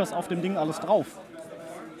als Features auf dem Ding alles drauf?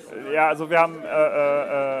 Ja, also wir haben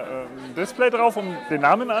ein Display drauf, um den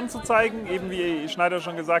Namen anzuzeigen. Eben wie Schneider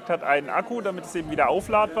schon gesagt hat, einen Akku, damit es eben wieder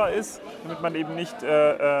aufladbar ist, damit man eben nicht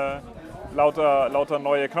lauter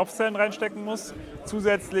neue Knopfzellen reinstecken muss.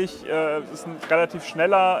 Zusätzlich ist ein relativ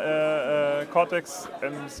schneller Cortex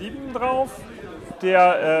M7 drauf,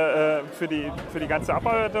 der für die ganze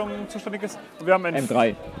Abarbeitung zuständig ist. Und wir haben einen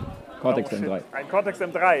M3. Cortex M3. Ein Cortex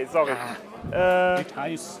M3, sorry.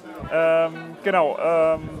 Details. Genau,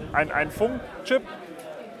 ein Funkchip,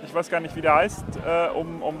 ich weiß gar nicht, wie der heißt,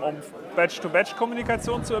 um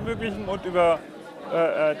Batch-to-Batch-Kommunikation zu ermöglichen und der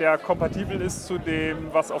kompatibel ist zu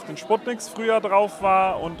dem, was auf den Sputniks früher drauf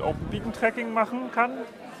war und auch Beacon-Tracking machen kann.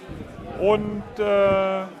 Und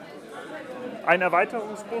ein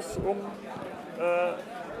Erweiterungsbus, um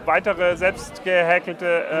weitere selbst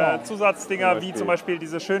gehäkelte Zusatzdinger, wie zum Beispiel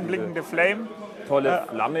diese schön blinkende Flame. Tolle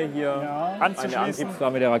Flamme hier, anzuschließen. Eine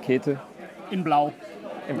Antriebsflamme der Rakete. In Blau.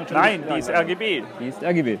 Nein, die ist RGB. Die ist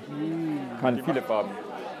RGB. Kann viele Farben.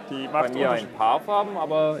 Die macht bei mir ein paar Farben,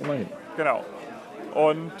 aber immerhin. Genau.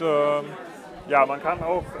 Und ja, man kann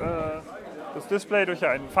auch das Display durch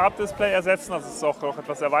ein Farbdisplay ersetzen, das ist auch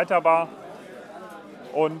etwas erweiterbar.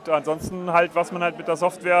 Und ansonsten halt, was man halt mit der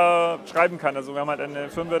Software schreiben kann. Also wir haben halt eine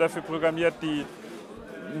Firmware dafür programmiert, die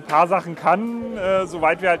ein paar Sachen kann,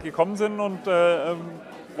 soweit wir halt gekommen sind. Und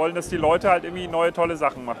wollen, dass die Leute halt irgendwie neue, tolle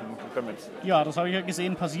Sachen machen damit. Ja, das habe ich ja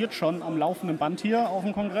gesehen, passiert schon am laufenden Band hier auf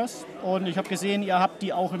dem Kongress. Und ich habe gesehen, ihr habt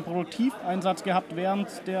die auch im Produktiveinsatz gehabt während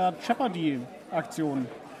der Jeopardy-Aktion,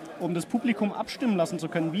 um das Publikum abstimmen lassen zu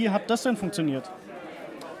können. Wie hat das denn funktioniert?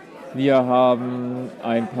 Wir haben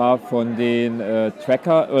ein paar von den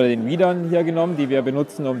Tracker oder den Readern hier genommen, die wir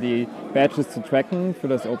benutzen, um die Badges zu tracken für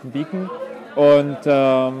das Open Beacon. Und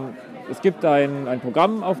es gibt ein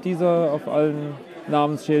Programm auf allen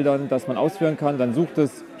Namensschildern, das man ausführen kann. Dann sucht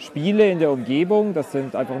es Spiele in der Umgebung. Das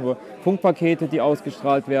sind einfach nur Funkpakete, die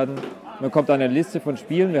ausgestrahlt werden. Man kommt an eine Liste von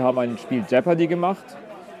Spielen. Wir haben ein Spiel Jeopardy gemacht.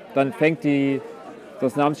 Dann fängt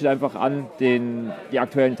das Namensschild einfach an, die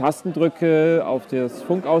aktuellen Tastendrücke auf das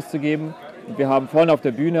Funk auszugeben. Und wir haben vorne auf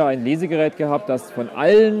der Bühne ein Lesegerät gehabt, das von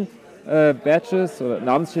allen Badges oder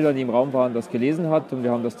Namensschildern, die im Raum waren, das gelesen hat. Und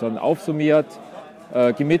wir haben das dann aufsummiert,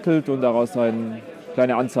 gemittelt und daraus eine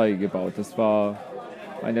kleine Anzeige gebaut. Das war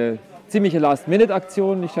eine ziemliche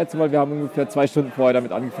Last-Minute-Aktion. Ich schätze mal, wir haben ungefähr 2 Stunden vorher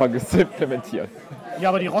damit angefangen, das zu implementieren. Ja,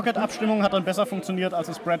 aber die Rocket-Abstimmung hat dann besser funktioniert als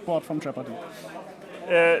das Breadboard vom Jeopardy.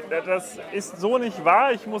 Das ist so nicht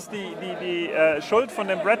wahr. Ich muss die Schuld von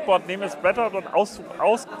dem Breadboard nehmen. Das Breadboard hat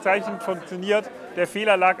ausgezeichnet funktioniert. Der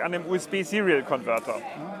Fehler lag an dem USB-Serial-Converter.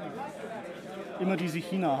 Immer diese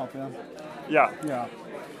China-Hub, ja. Ja.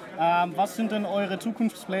 Was sind denn eure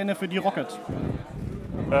Zukunftspläne für die Rocket?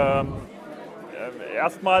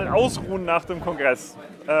 Erstmal ausruhen nach dem Kongress.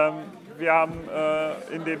 Wir haben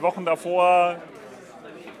in den Wochen davor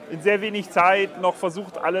in sehr wenig Zeit noch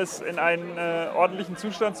versucht, alles in einen ordentlichen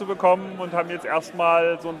Zustand zu bekommen und haben jetzt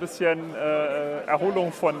erstmal so ein bisschen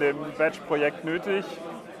Erholung von dem Badge-Projekt nötig.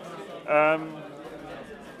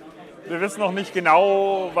 Wir wissen noch nicht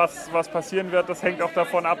genau, was passieren wird. Das hängt auch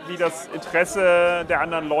davon ab, wie das Interesse der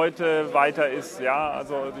anderen Leute weiter ist. Ja?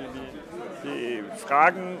 Also die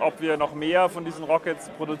Fragen, ob wir noch mehr von diesen Rockets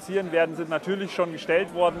produzieren werden, sind natürlich schon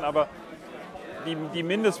gestellt worden, aber die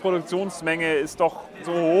Mindestproduktionsmenge ist doch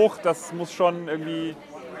so hoch, das muss schon irgendwie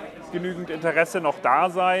genügend Interesse noch da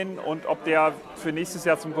sein. Und ob der für nächstes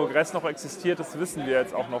Jahr zum Kongress noch existiert, das wissen wir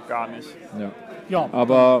jetzt auch noch gar nicht. Ja.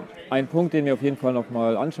 Aber ein Punkt, den wir auf jeden Fall noch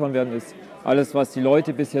mal anschauen werden, ist alles, was die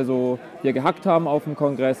Leute bisher so hier gehackt haben auf dem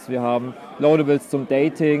Kongress. Wir haben Loadables zum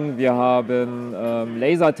Dating, wir haben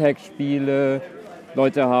Lasertag-Spiele,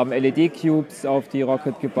 Leute haben LED-Cubes auf die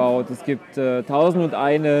Rocket gebaut. Es gibt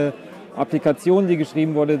 1001 Applikation, die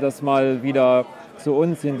geschrieben wurde, das mal wieder zu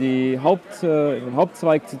uns in den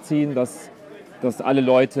Hauptzweig zu ziehen, dass alle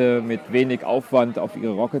Leute mit wenig Aufwand auf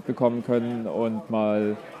ihre Rocket bekommen können und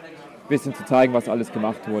mal ein bisschen zu zeigen, was alles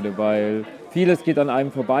gemacht wurde, weil vieles geht an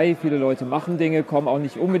einem vorbei, viele Leute machen Dinge, kommen auch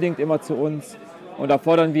nicht unbedingt immer zu uns und da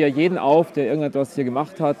fordern wir jeden auf, der irgendetwas hier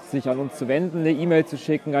gemacht hat, sich an uns zu wenden, eine E-Mail zu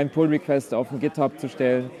schicken, einen Pull-Request auf den GitHub zu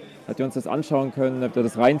stellen, dass wir uns das anschauen können, dass wir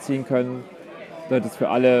das reinziehen können, dass es für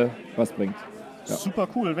alle was bringt. Ja. Super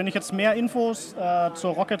cool. Wenn ich jetzt mehr Infos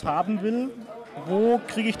zur Rocket haben will, wo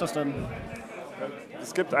kriege ich das denn?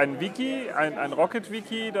 Es gibt ein Wiki, ein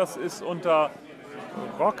Rocket-Wiki, das ist unter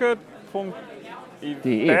rocket.de.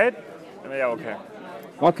 Ja, okay.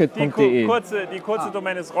 Rocket.de. Die kurze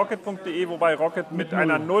Domain ist rocket.de, wobei Rocket mit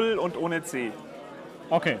einer 0 und ohne C.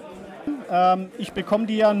 Okay. Ich bekomme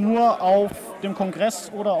die ja nur auf dem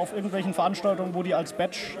Kongress oder auf irgendwelchen Veranstaltungen, wo die als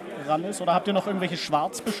Badge ran ist. Oder habt ihr noch irgendwelche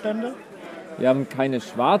Schwarzbestände? Wir haben keine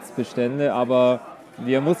Schwarzbestände, aber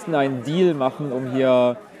wir mussten einen Deal machen, um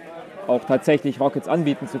hier auch tatsächlich Rockets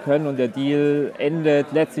anbieten zu können. Und der Deal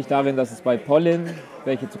endet letztlich darin, dass es bei Pollen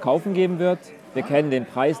welche zu kaufen geben wird. Wir kennen den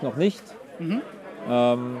Preis noch nicht.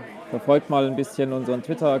 Verfolgt mal ein bisschen unseren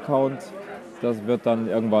Twitter-Account. Das wird dann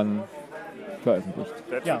irgendwann veröffentlicht.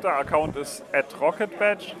 Der Twitter-Account ist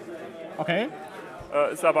 @rocketbadge. Okay.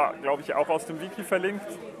 Ist aber, glaube ich, auch aus dem Wiki verlinkt.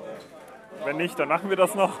 Wenn nicht, dann machen wir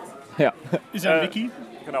das noch. Ja. Ist ja ein Wiki.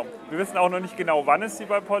 Genau. Wir wissen auch noch nicht genau, wann es die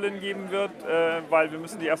bei Pollen geben wird, weil wir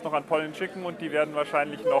müssen die erst noch an Pollen schicken und die werden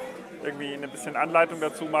wahrscheinlich noch irgendwie ein bisschen Anleitung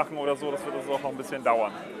dazu machen oder so. Das wird also auch noch ein bisschen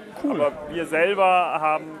dauern. Cool. Aber wir selber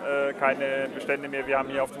haben keine Bestände mehr. Wir haben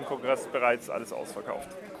hier auf dem Kongress bereits alles ausverkauft.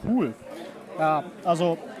 Cool. Ja,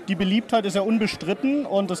 also die Beliebtheit ist ja unbestritten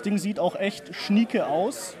und das Ding sieht auch echt schnieke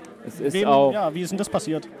aus. Es ist auch. Ja, wie ist denn das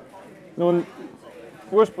passiert? Nun,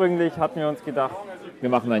 ursprünglich hatten wir uns gedacht, wir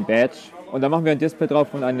machen ein Badge und dann machen wir ein Display drauf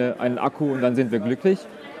und einen Akku und dann sind wir glücklich.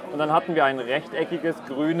 Und dann hatten wir ein rechteckiges,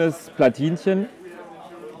 grünes Platinchen.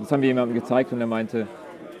 Das haben wir jemandem gezeigt und er meinte,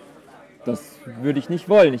 das würde ich nicht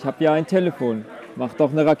wollen, ich habe ja ein Telefon, mach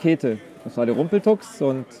doch eine Rakete. Das war der Rumpeltux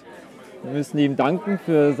und wir müssen ihm danken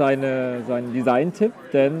für seinen Design-Tipp,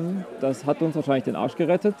 denn das hat uns wahrscheinlich den Arsch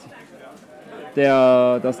gerettet.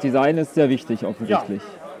 Das Design ist sehr wichtig offensichtlich.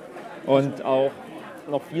 Ja. Und auch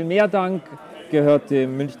noch viel mehr Dank gehört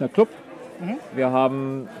dem Münchner Club. Wir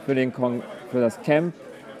haben für das Camp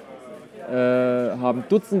haben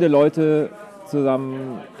Dutzende Leute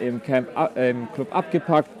zusammen im Club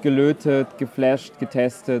abgepackt, gelötet, geflasht,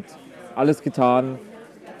 getestet, alles getan.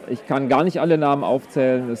 Ich kann gar nicht alle Namen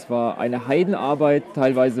aufzählen. Es war eine Heidenarbeit,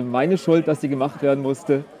 teilweise meine Schuld, dass sie gemacht werden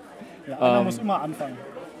musste. Ja, einer muss immer anfangen.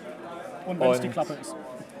 Und wenn es die Klappe ist.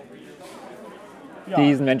 Ja.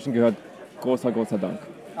 Diesen Menschen gehört großer, großer Dank.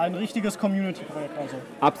 Ein richtiges Community-Projekt also.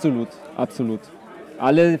 Absolut, absolut.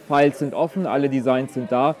 Alle Files sind offen, alle Designs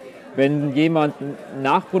sind da. Wenn jemand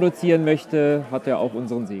nachproduzieren möchte, hat er auch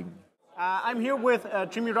unseren Segen. I'm here with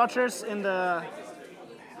Jimmie Rodgers in the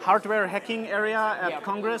hardware hacking area at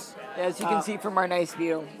Congress. As you can see from our nice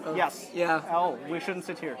view. Yes. Yeah. Oh, we shouldn't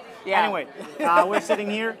sit here. Yeah. Anyway, we're sitting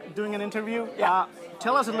here doing an interview. Yeah.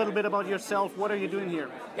 Tell us a little bit about yourself. What are you doing here?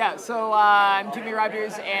 Yeah, so I'm Jimmie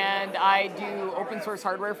Rodgers, and I do open source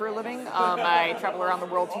hardware for a living. I travel around the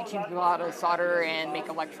world teaching people how to solder and make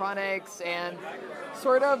electronics and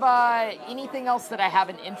sort of anything else that I have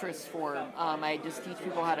an interest for. I just teach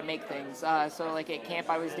people how to make things. So like at camp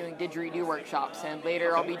I was doing didgeridoo workshops, and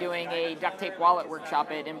later I'll be doing a duct tape wallet workshop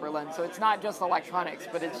in Berlin. So it's not just electronics,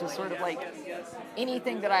 but it's just sort of like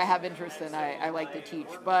anything that I have interest in I like to teach.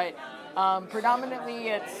 But predominantly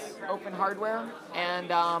it's open hardware,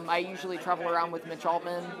 and I usually travel around with Mitch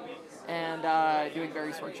Altman and doing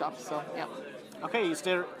various workshops, so yeah. Okay, is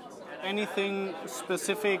there anything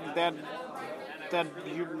specific that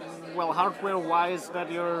you, well, hardware-wise,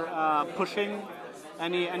 that you're pushing?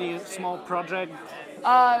 Any small project?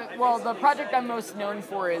 Well, the project I'm most known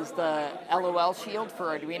for is the LOL shield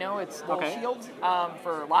for Arduino. It's LOL shield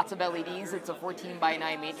for lots of LEDs. It's a 14 by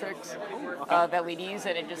 9 matrix of LEDs,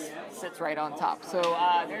 and it just sits right on top. So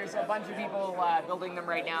there's a bunch of people building them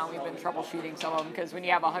right now. We've been troubleshooting some of them because when you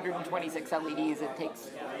have 126 LEDs, it takes,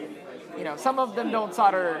 you know, some of them don't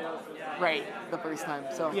solder right the first time.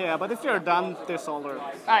 So yeah, but if they're done, they're soldered.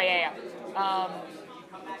 Oh yeah.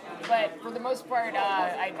 But for the most part,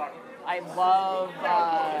 I love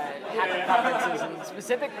hacker conferences, and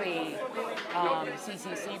specifically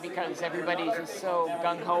CCC, because everybody's just so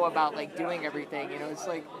gung-ho about like doing everything. You know, it's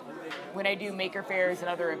like when I do maker fairs and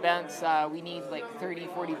other events, we need like 30,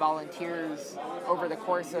 40 volunteers over the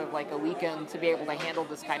course of like a weekend to be able to handle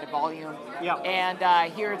this kind of volume. Yeah.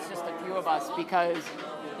 And here it's just a few of us because,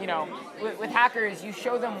 you know, with hackers, you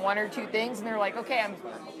show them one or two things and they're like, okay,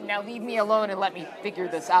 now leave me alone and let me figure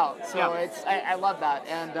this out. So I love that,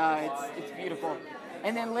 and it's beautiful.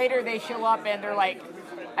 And then later they show up and they're like,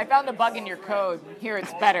 I found a bug in your code. Here,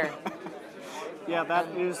 it's better. Yeah,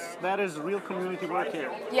 that is real community work here.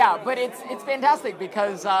 Yeah, but it's fantastic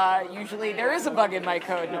because usually there is a bug in my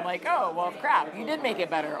code, and I'm like, oh, well, crap, you did make it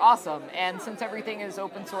better. Awesome. And since everything is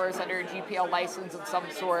open source under a GPL license of some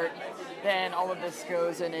sort, then all of this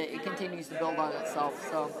goes and it continues to build on itself.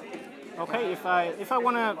 So. Okay, if I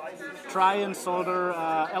want to try and solder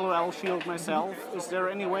LOL shield myself, is there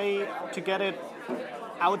any way to get it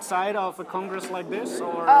outside of a congress like this,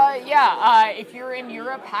 or? If you're in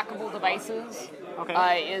Europe, Hackable Devices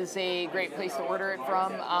is a great place to order it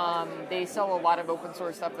from. They sell a lot of open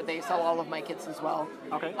source stuff, but they sell all of my kits as well.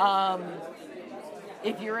 Okay.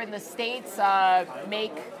 If you're in the States,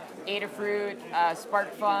 Make, Adafruit,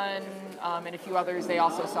 SparkFun, and a few others, they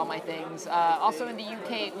also sell my things. Also in the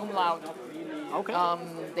UK, Umlaut.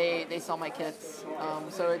 Okay. They sell my kits.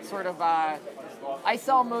 So it's sort of I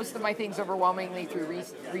sell most of my things overwhelmingly through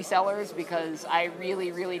resellers because I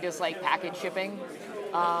really, really dislike package shipping.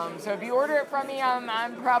 So if you order it from me,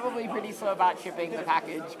 I'm probably pretty slow about shipping the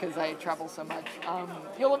package because I travel so much.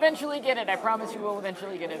 You'll eventually get it. I promise you will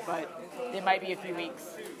eventually get it, but it might be a few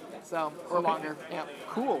weeks, or longer. Yeah.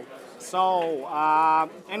 Cool. So,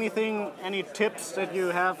 any tips that you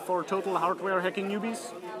have for total hardware hacking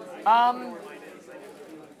newbies?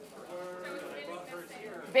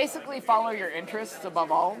 Basically follow your interests above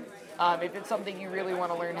all. If it's something you really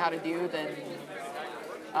want to learn how to do, then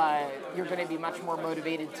you're going to be much more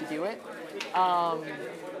motivated to do it.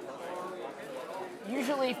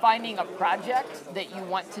 Usually finding a project that you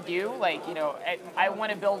want to do, like, you know, I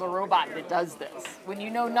want to build a robot that does this. When you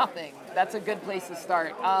know nothing, that's a good place to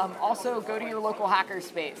start. Also, go to your local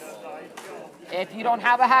hackerspace. If you don't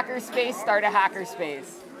have a hackerspace, start a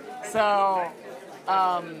hackerspace. So,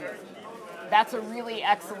 that's a really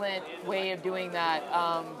excellent way of doing that.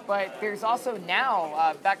 But there's also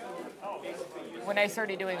now, back when I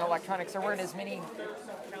started doing electronics, there weren't as many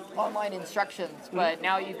online instructions, but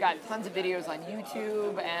now you've got tons of videos on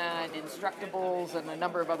YouTube and Instructables and a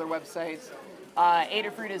number of other websites.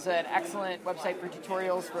 Adafruit is an excellent website for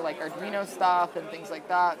tutorials for like Arduino stuff and things like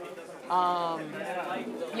that.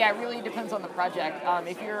 Yeah, it really depends on the project.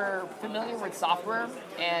 If you're familiar with software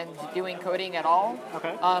and doing coding at all,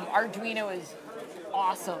 Okay. Arduino is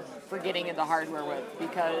awesome for getting into hardware with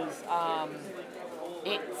because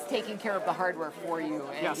it's taking care of the hardware for you,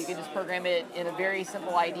 and Yes. you can just program it in a very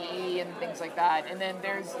simple IDE and things like that. And then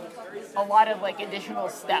there's a lot of like additional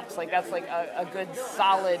steps. Like that's like a good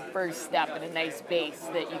solid first step and a nice base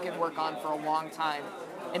that you can work on for a long time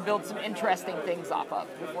and build some interesting things off of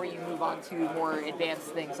before you move on to more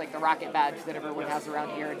advanced things like the rocket badge that everyone has around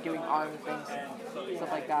here and doing ARM things,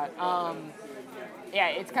 stuff like that. Yeah,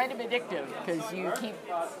 it's kind of addictive because you keep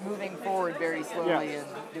moving forward very slowly and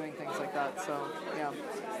doing things like that. So, yeah.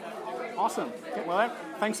 Awesome. Well,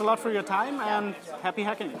 thanks a lot for your time and happy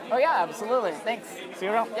hacking. Oh yeah, absolutely. Thanks. See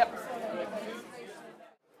you around. Yep.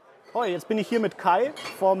 Oh, jetzt bin ich hier mit Kai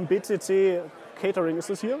vom BCC Catering. Ist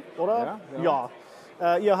es hier, oder? Ja.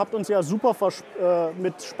 Ihr habt uns ja super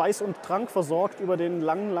mit Speis und Trank versorgt über den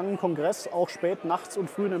langen Kongress, auch spät nachts und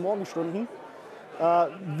früh in den Morgenstunden.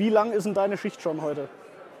 Wie lang ist denn deine Schicht schon heute?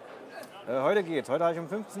 Heute geht's. Heute habe ich um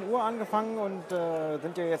 15 Uhr angefangen und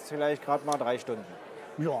sind ja jetzt vielleicht gerade mal 3 Stunden.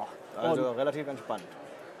 Ja. Also relativ entspannt.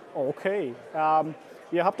 Okay.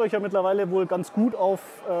 Ihr habt euch ja mittlerweile wohl ganz gut auf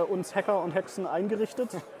uns Hacker und Hexen eingerichtet.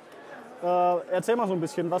 Erzähl mal so ein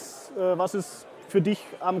bisschen, was ist für dich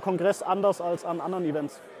am Kongress anders als an anderen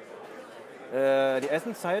Events? Die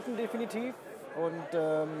Essenszeiten definitiv und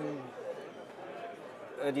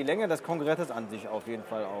die Länge des Kongresses an sich auf jeden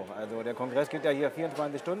Fall auch. Also der Kongress geht ja hier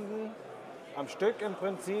 24 Stunden am Stück im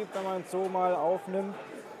Prinzip, wenn man es so mal aufnimmt.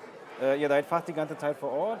 Ihr seid fast die ganze Zeit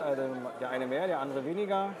vor Ort, also der eine mehr, der andere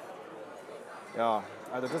weniger. Ja,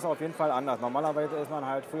 also das ist auf jeden Fall anders. Normalerweise ist man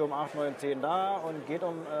halt früh um 8, 9, 10 da und geht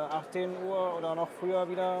um 18 Uhr oder noch früher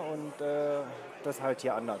wieder und das ist halt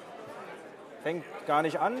hier anders. Fängt gar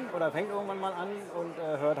nicht an oder fängt irgendwann mal an und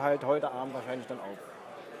hört halt heute Abend wahrscheinlich dann auf.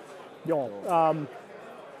 Ja,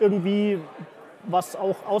 irgendwie was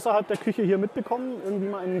auch außerhalb der Küche hier mitbekommen? Irgendwie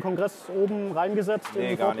mal in den Kongress oben reingesetzt? Nee, in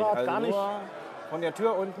den gar nicht. Vortrag? Also Gar nicht? nur von der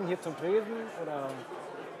Tür unten hier zum Tresen oder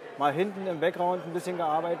mal hinten im Background ein bisschen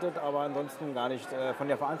gearbeitet, aber ansonsten gar nicht von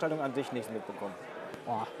der Veranstaltung an sich nichts mitbekommen.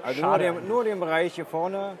 Oh, Also schade. nur den Bereich hier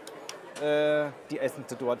vorne, die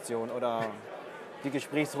Essenssituation oder die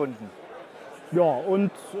Gesprächsrunden. Ja,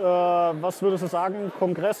 und was würdest du sagen,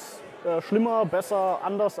 Kongress schlimmer, besser,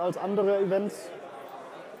 anders als andere Events?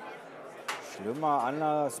 Schlimmer,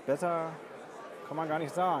 anders, besser, kann man gar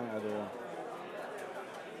nicht sagen. Also,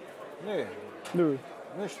 nee, Nö,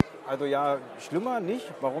 nicht. Also ja, schlimmer nicht.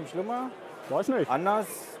 Warum schlimmer? weiß nicht. Anders,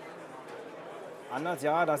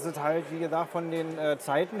 ja, dass es halt, wie gesagt, von den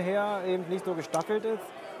Zeiten her eben nicht so gestaffelt ist,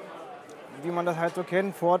 wie man das halt so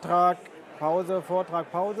kennt, Vortrag, Pause,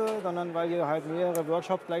 sondern weil hier halt mehrere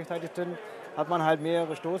Workshops gleichzeitig sind, hat man halt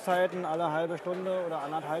mehrere Stoßzeiten, alle halbe Stunde oder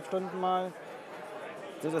 1,5 Stunden mal.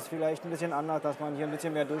 Das ist vielleicht ein bisschen anders, dass man hier ein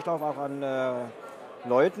bisschen mehr Durchlauf auch an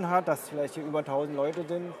Leuten hat, dass vielleicht hier über 1000 Leute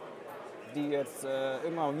sind, die jetzt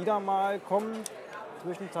immer wieder mal kommen,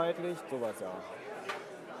 zwischenzeitlich, sowas ja.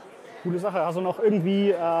 Coole Sache. Hast du noch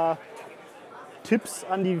irgendwie Tipps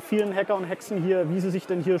an die vielen Hacker und Hexen hier, wie sie sich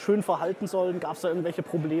denn hier schön verhalten sollen? Gab es da irgendwelche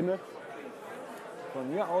Probleme?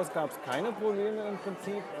 Von mir aus gab es keine Probleme im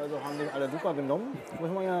Prinzip, also haben die alle super genommen, muss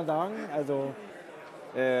man ja sagen. Also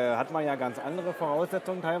hat man ja ganz andere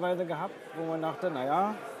Voraussetzungen teilweise gehabt, wo man dachte,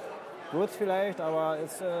 naja, wird es vielleicht, aber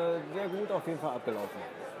ist sehr gut auf jeden Fall abgelaufen.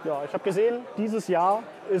 Ja, ich habe gesehen, dieses Jahr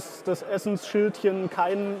ist das Essensschildchen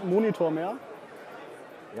kein Monitor mehr.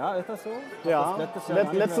 Ja, ist das so? Ja,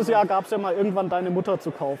 Das letztes Jahr gab es ja mal irgendwann deine Mutter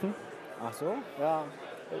zu kaufen. Ach so? Ja.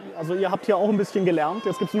 Also ihr habt hier auch ein bisschen gelernt.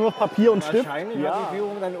 Jetzt gibt es nur noch Papier und Stift. Wahrscheinlich hat die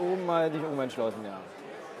Führung dann oben mal sich umentschlossen, ja.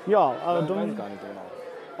 Ja, Weiß ich dann gar nicht genau.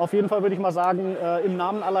 auf jeden Fall würde ich mal sagen, im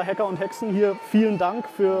Namen aller Hacker und Hexen hier vielen Dank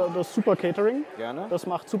für das super Catering. Gerne. Das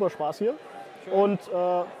macht super Spaß hier. Und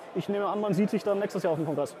ich nehme an, man sieht sich dann nächstes Jahr auf dem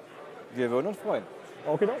Kongress. Wir würden uns freuen.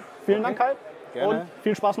 Okay, vielen Dank, Kai. Gerne. Und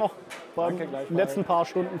viel Spaß noch beim Danke, gleichfalls. letzten paar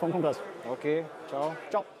Stunden vom Kongress. Okay, ciao.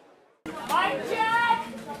 Ciao.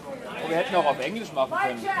 Wir hätten auch auf Englisch machen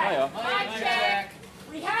können. Naja.